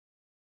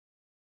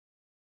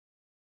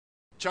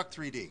Chuck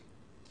 3D.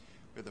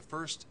 We're the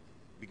first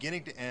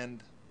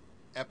beginning-to-end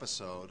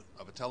episode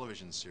of a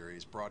television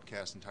series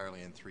broadcast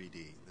entirely in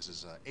 3D. This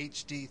is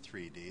HD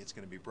 3D. It's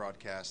going to be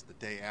broadcast the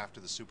day after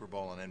the Super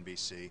Bowl on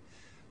NBC.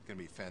 It's going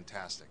to be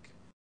fantastic.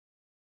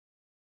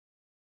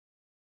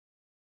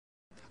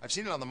 I've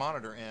seen it on the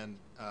monitor, and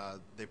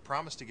they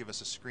promised to give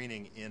us a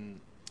screening in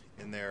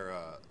their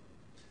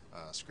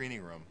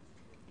screening room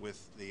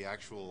with the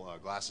actual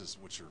glasses,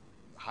 which are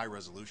high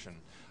resolution.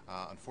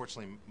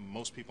 Unfortunately,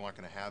 most people aren't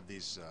going to have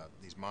these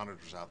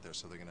monitors out there,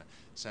 so they're going to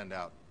send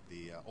out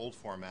the old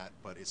format,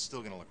 but it's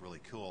still going to look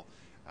really cool.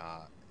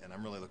 And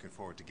I'm really looking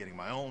forward to getting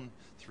my own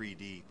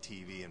 3D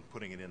TV and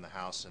putting it in the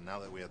house. And now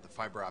that we have the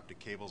fiber optic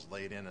cables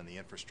laid in and the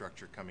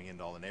infrastructure coming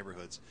into all the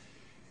neighborhoods,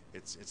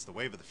 it's the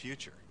wave of the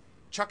future.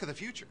 Chuck of the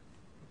future.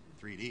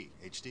 3D,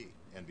 HD,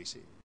 NBC.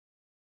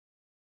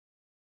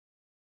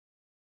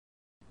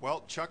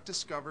 Well, Chuck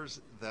discovers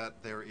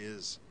that there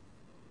is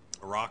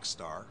a rock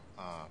star,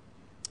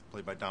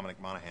 played by Dominic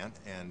Monaghan,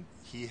 and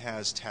he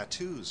has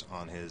tattoos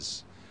on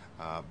his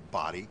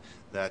body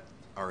that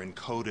are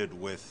encoded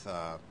with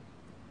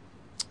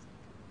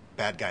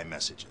bad guy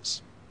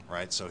messages,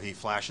 right? So he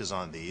flashes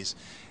on these,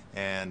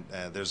 and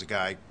there's a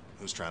guy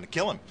who's trying to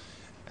kill him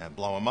and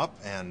blow him up,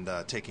 and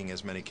taking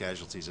as many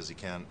casualties as he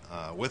can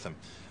with him.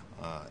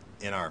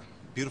 In our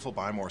beautiful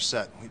Bymore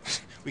set,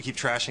 we keep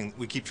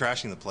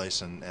trashing the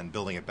place and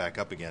building it back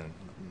up again.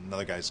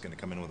 Another guy's going to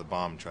come in with a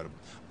bomb and try to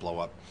blow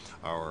up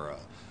our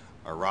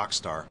rock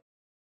star.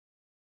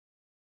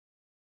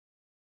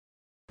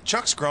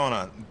 Chuck's grown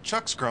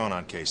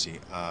on Casey.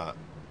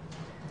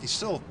 He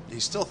still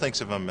thinks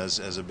of him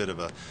as a bit of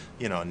a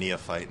a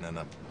neophyte and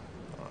a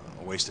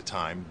waste of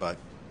time, but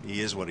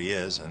he is what he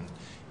is, and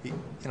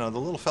the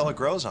little fella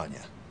grows on you.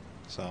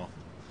 So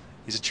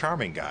he's a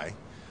charming guy,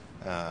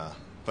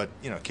 but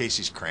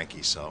Casey's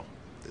cranky, so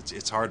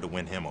it's hard to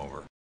win him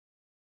over.